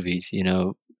these movies,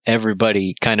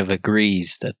 Everybody kind of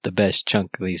agrees that the best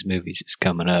chunk of these movies is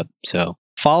coming up. So,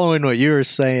 following what you were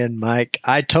saying, Mike,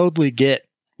 I totally get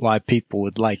why people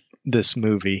would like this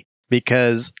movie,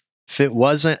 because if it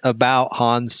wasn't about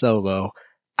Han Solo,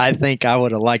 I think I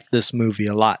would have liked this movie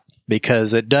a lot,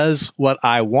 because it does what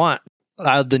I want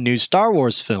out of the new Star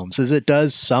Wars films, is it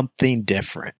does something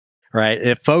different, right?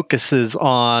 It focuses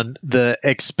on the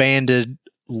expanded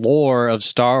lore of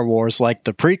Star Wars like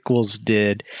the prequels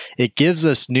did. It gives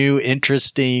us new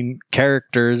interesting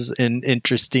characters and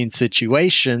interesting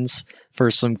situations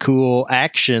for some cool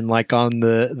action, like on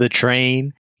the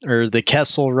train or the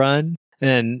Kessel Run,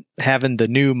 and having the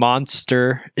new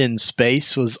monster in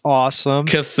space was awesome.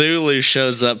 Cthulhu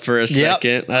shows up for a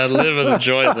second. I live and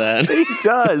enjoy that. He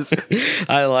does.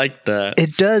 I like that.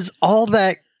 It does all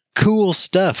that cool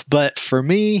stuff, but for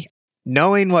me,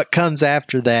 knowing what comes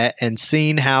after that and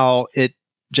seeing how it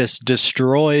just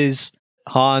destroys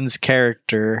Han's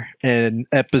character in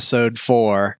episode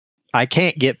 4, I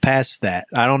can't get past that.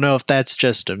 I don't know if that's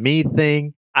just a me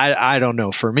thing. I don't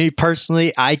know. For me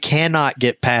personally, I cannot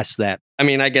get past that. I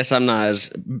mean, I guess I'm not as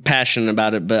passionate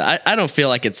about it, but I don't feel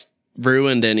like it's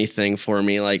ruined anything for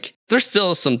me. Like, there's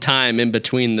still some time in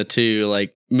between the two,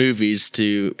 like, movies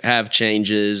to have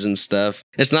changes and stuff.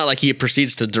 It's not like he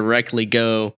proceeds to directly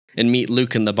go and meet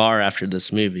Luke in the bar after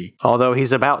this movie. Although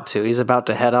he's about to. He's about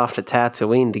to head off to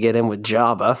Tatooine to get in with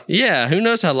Jabba. Yeah, who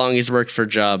knows how long he's worked for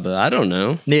Jabba? I don't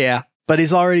know. Yeah, but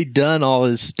he's already done all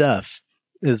his stuff,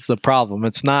 is the problem.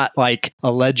 It's not like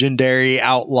a legendary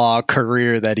outlaw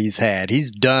career that he's had.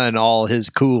 He's done all his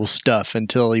cool stuff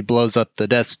until he blows up the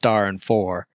Death Star in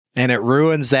 4. And it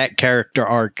ruins that character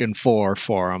arc in 4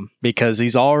 for him, because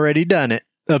he's already done it,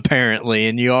 apparently,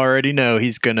 and you already know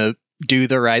he's going to do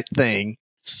the right thing.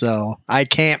 So I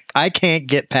can't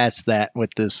get past that with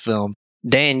this film.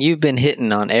 Dan, you've been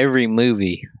hitting on every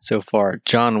movie so far,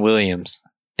 John Williams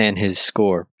and his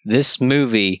score. This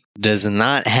movie does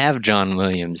not have John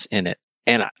Williams in it.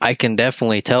 And I can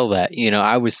definitely tell that.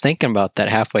 I was thinking about that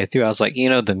halfway through. I was like,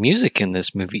 the music in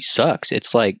this movie sucks.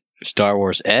 It's like Star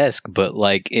Wars-esque, but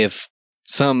like if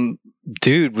some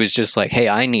dude was just like, hey,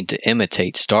 I need to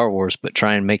imitate Star Wars, but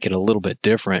try and make it a little bit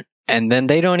different. And then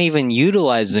they don't even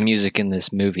utilize the music in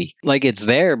this movie. Like, it's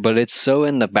there, but it's so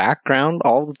in the background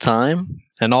all the time.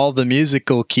 And all the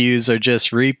musical cues are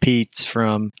just repeats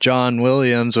from John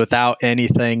Williams without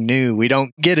anything new. We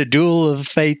don't get a Duel of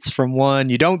Fates from 1.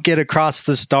 You don't get Across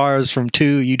the Stars from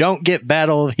 2. You don't get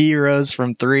Battle of Heroes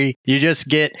from 3. You just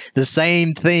get the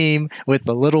same theme with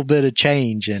a little bit of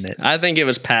change in it. I think it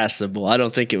was passable. I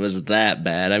don't think it was that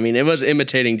bad. I mean, it was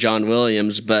imitating John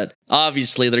Williams, but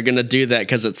obviously they're going to do that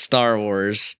because it's Star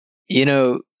Wars.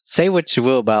 Say what you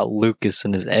will about Lucas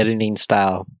and his editing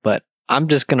style, but I'm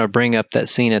just going to bring up that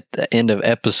scene at the end of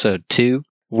episode 2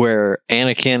 where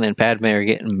Anakin and Padme are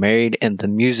getting married and the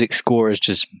music score is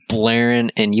just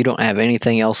blaring and you don't have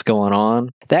anything else going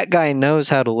on. That guy knows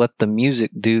how to let the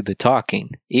music do the talking.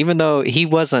 Even though he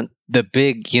wasn't the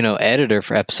big, editor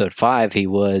for episode 5, he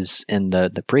was in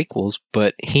the prequels,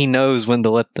 but he knows when to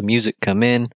let the music come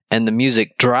in and the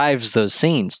music drives those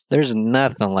scenes. There's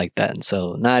nothing like that in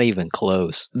Solo, not even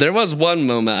close. There was one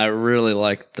moment I really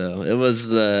liked, though. It was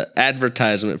the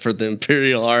advertisement for the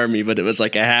Imperial Army, but it was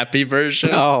like a happy version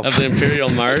of the Imperial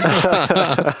March.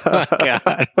 Oh,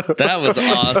 God. That was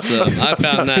awesome. I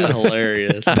found that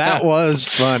hilarious. That was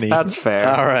funny. That's fair.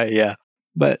 All right, yeah.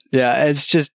 But yeah, it's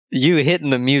just you hitting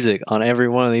the music on every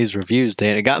one of these reviews,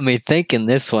 Dan. It got me thinking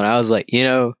this one. I was like,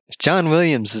 John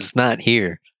Williams is not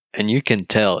here. And you can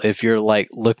tell if you're like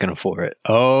looking for it.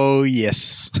 Oh,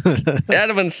 yes. I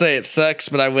wouldn't say it sucks,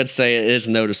 but I would say it is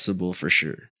noticeable for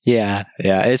sure. Yeah.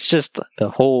 It's just a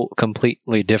whole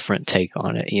completely different take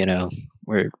on it,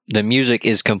 where the music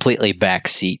is completely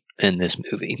backseat in this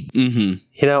movie.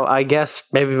 Mm-hmm. I guess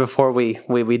maybe before we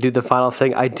do the final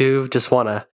thing, I do just want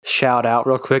to shout out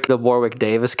real quick the Warwick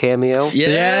Davis cameo.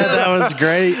 Yeah, that was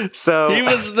great. So He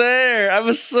was there. I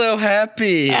was so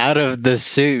happy. Out of the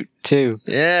suit, too.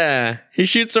 Yeah. He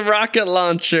shoots a rocket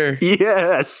launcher.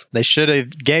 yes, They should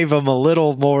have gave him a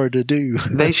little more to do.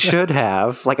 they should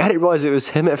have. Like I didn't realize it was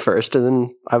him at first, and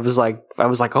then I was like,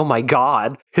 oh my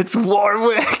god, it's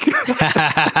Warwick.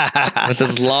 With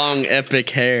his long, epic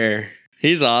hair.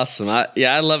 He's awesome.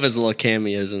 I love his little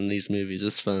cameos in these movies.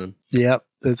 It's fun. Yep,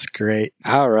 that's great.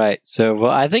 All right. So, well,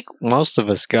 I think most of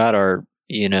us got our,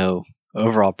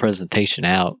 overall presentation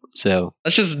out. So,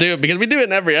 Let's just do it because we do it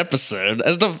in every episode.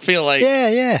 I don't feel like...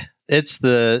 Yeah. It's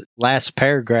the last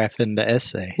paragraph in the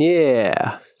essay.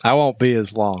 yeah. I won't be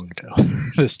as long, though,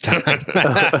 this time.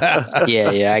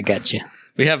 yeah, I got you.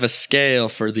 We have a scale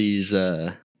for these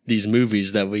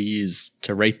movies that we use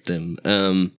to rate them.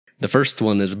 The first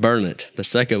one is burn it. The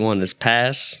second one is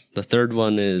pass. The third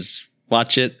one is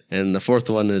watch it. And the fourth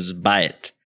one is buy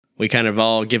it. We kind of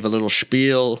all give a little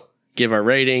spiel, give our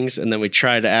ratings, and then we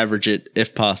try to average it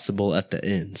if possible at the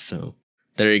end. So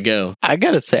there you go. I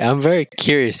got to say, I'm very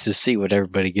curious to see what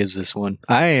everybody gives this one.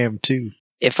 I am, too.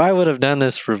 If I would have done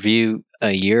this review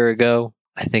a year ago,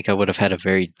 I think I would have had a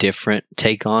very different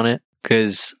take on it.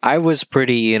 Because I was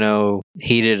pretty,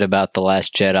 heated about The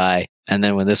Last Jedi. And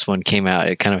then when this one came out,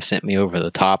 it kind of sent me over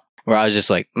the top where I was just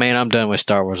like, man, I'm done with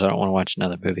Star Wars. I don't want to watch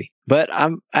another movie. But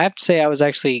I have to say I was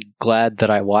actually glad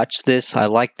that I watched this. I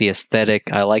like the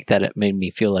aesthetic. I like that it made me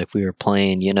feel like we were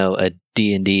playing, a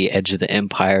D&D Edge of the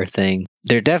Empire thing.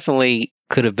 There definitely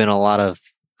could have been a lot of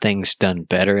things done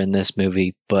better in this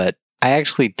movie, but I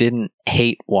actually didn't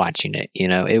hate watching it.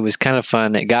 It was kind of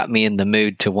fun. It got me in the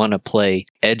mood to want to play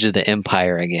Edge of the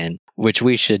Empire again, which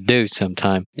we should do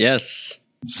sometime. Yes.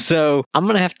 So I'm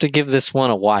going to have to give this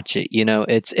one a watch it.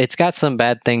 It's got some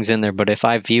bad things in there, but if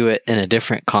I view it in a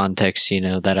different context,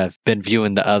 that I've been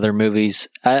viewing the other movies,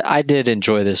 I did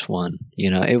enjoy this one.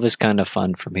 It was kind of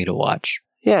fun for me to watch.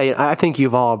 Yeah, I think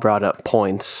you've all brought up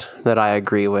points that I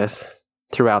agree with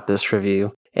throughout this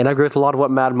review. And I agree with a lot of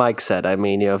what Mad Mike said. I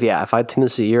mean, if I'd seen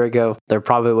this a year ago, there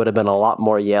probably would have been a lot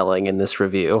more yelling in this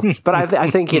review. But I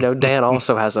think, Dan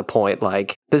also has a point.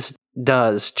 Like, this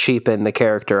does cheapen the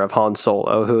character of Han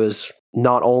Solo, who is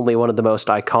not only one of the most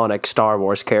iconic Star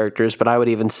Wars characters, but I would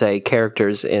even say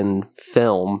characters in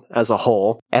film as a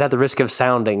whole. And at the risk of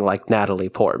sounding like Natalie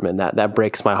Portman, that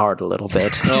breaks my heart a little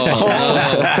bit.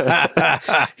 Oh,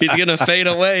 no. He's going to fade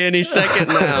away any second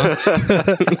now.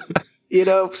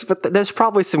 But there's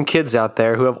probably some kids out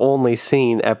there who have only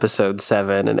seen episode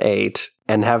 7 and 8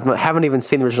 and haven't even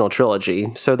seen the original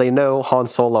trilogy. So they know Han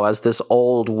Solo as this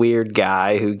old weird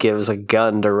guy who gives a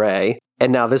gun to Rey.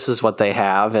 And now this is what they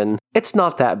have, and it's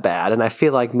not that bad. And I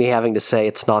feel like me having to say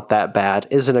it's not that bad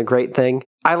isn't a great thing.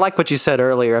 I like what you said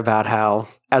earlier about how,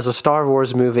 as a Star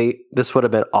Wars movie, this would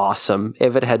have been awesome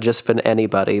if it had just been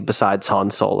anybody besides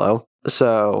Han Solo.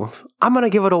 So I'm going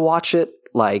to give it a watch it.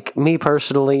 Like, me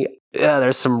personally,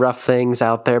 there's some rough things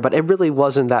out there, but it really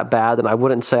wasn't that bad, and I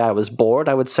wouldn't say I was bored.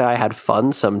 I would say I had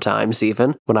fun sometimes,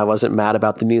 even, when I wasn't mad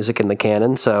about the music and the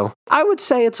canon, so I would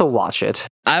say it's a watch it.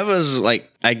 I was,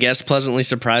 pleasantly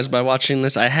surprised by watching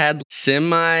this. I had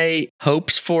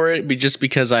semi-hopes for it, just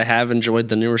because I have enjoyed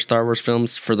the newer Star Wars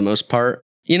films for the most part.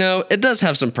 It does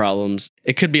have some problems.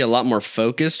 It could be a lot more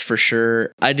focused, for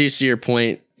sure. I do see your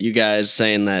point, you guys,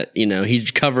 saying that, he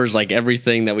covers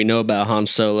everything that we know about Han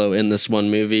Solo in this one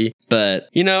movie. But,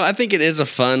 I think it is a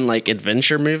fun,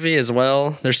 adventure movie as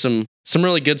well. There's some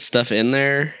really good stuff in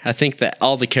there. I think that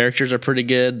all the characters are pretty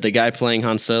good. The guy playing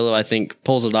Han Solo, I think,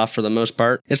 pulls it off for the most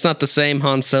part. It's not the same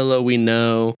Han Solo we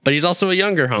know, but he's also a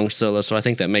younger Han Solo, so I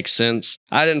think that makes sense.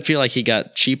 I didn't feel like he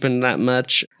got cheapened that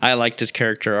much. I liked his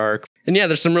character arc. And yeah,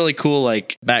 there's some really cool,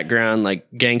 background,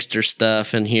 gangster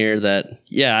stuff in here that,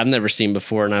 I've never seen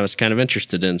before and I was kind of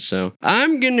interested in. So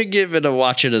I'm going to give it a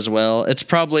watch it as well. It's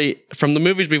probably, from the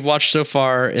movies we've watched so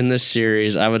far in this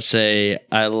series, I would say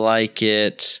I like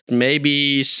it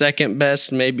maybe second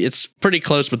best. Maybe it's pretty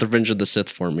close with Revenge of the Sith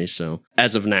for me. So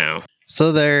as of now.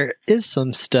 So there is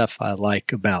some stuff I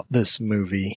like about this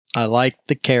movie. I like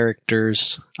the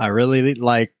characters. I really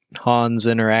like Han's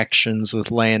interactions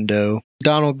with Lando.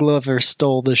 Donald Glover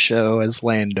stole the show as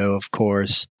Lando, of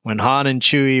course. When Han and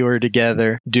Chewie were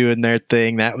together doing their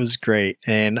thing, that was great.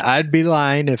 And I'd be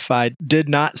lying if I did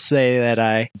not say that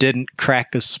I didn't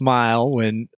crack a smile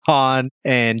when Han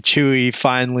and Chewie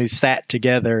finally sat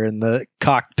together in the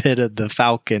cockpit of the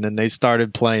Falcon and they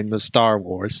started playing the Star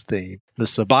Wars theme. The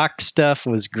Sabacc stuff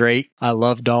was great. I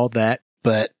loved all that.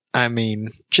 But,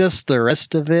 just the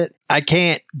rest of it, I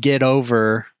can't get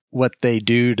over what they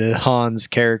do to Han's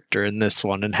character in this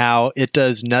one and how it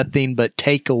does nothing but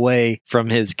take away from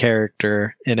his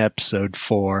character in episode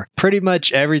 4. Pretty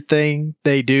much everything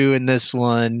they do in this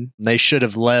one, they should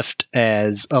have left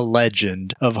as a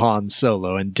legend of Han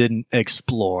Solo and didn't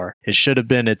explore. It should have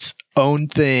been its own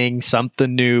thing,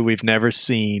 something new we've never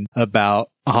seen about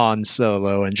Han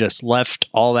Solo, and just left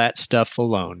all that stuff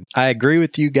alone. I agree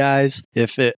with you guys.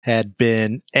 If it had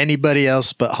been anybody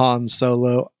else but Han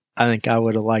Solo, I think I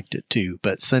would have liked it too.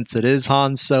 But since it is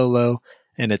Han Solo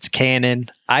and it's canon,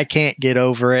 I can't get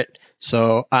over it.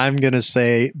 So I'm going to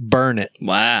say burn it.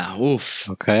 Wow. Oof.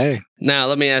 Okay. Now,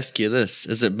 let me ask you this.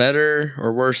 Is it better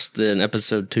or worse than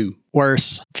episode 2?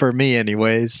 Worse, for me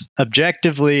anyways.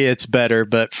 Objectively, it's better,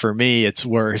 but for me, it's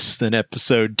worse than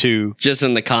episode 2. Just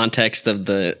in the context of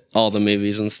all the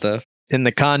movies and stuff. In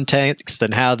the context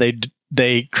and how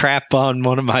they crap on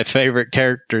one of my favorite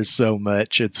characters so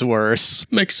much, it's worse.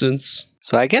 Makes sense.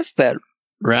 So I guess that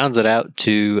rounds it out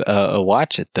to a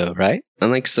watch it, though, right? I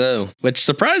think so. Which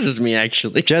surprises me,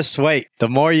 actually. Just wait. The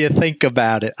more you think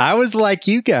about it. I was like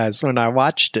you guys when I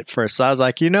watched it first. I was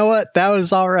like, you know what? That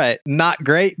was all right. Not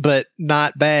great, but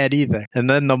not bad either. And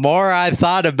then the more I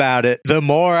thought about it, the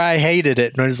more I hated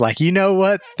it. And I was like, you know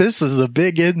what? This is a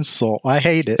big insult. I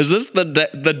hate it. Is this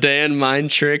the Dan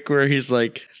mind trick where he's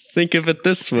like, think of it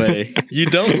this way. You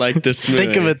don't like this movie.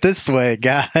 Think of it this way,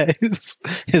 guys.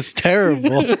 It's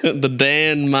terrible. The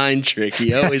Dan mind trick.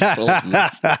 He always pulls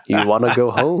this. You want to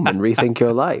go home and rethink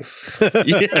your life.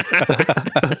 Yeah.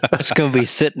 I'm just going to be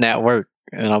sitting at work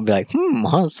and I'll be like,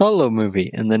 Han Solo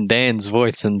movie. And then Dan's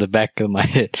voice in the back of my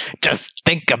head, just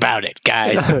think about it,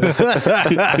 guys.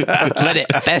 Let it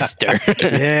fester.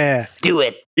 Yeah. Do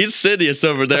it. He's Sidious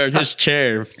over there in his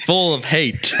chair, full of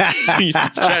hate. He's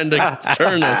trying to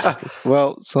turn us.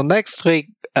 Well, so next week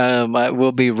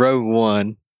will be Rogue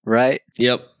One, right?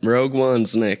 Yep, Rogue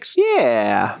One's next.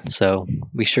 Yeah. So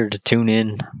be sure to tune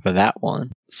in for that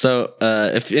one. So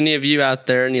if any of you out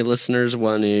there, any listeners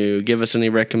want to give us any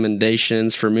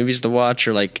recommendations for movies to watch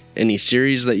or like any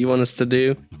series that you want us to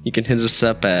do, you can hit us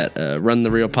up at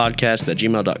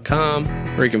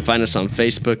runtherealpodcast@gmail.com, or you can find us on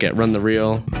Facebook at Run The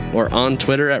Real or on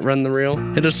Twitter at Run The Real.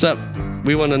 Hit us up.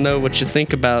 We want to know what you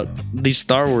think about these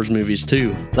Star Wars movies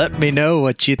too. Let me know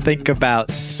what you think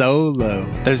about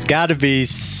Solo. There's got to be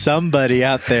somebody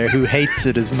out there who hates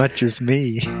it as much as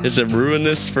me. Is it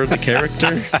ruinous for the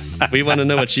character? We want to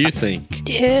know what you think.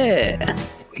 Yeah.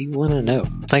 We want to know.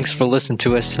 Thanks for listening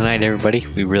to us tonight, everybody.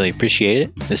 We really appreciate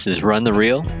it. This is Run the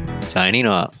Real, signing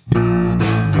off.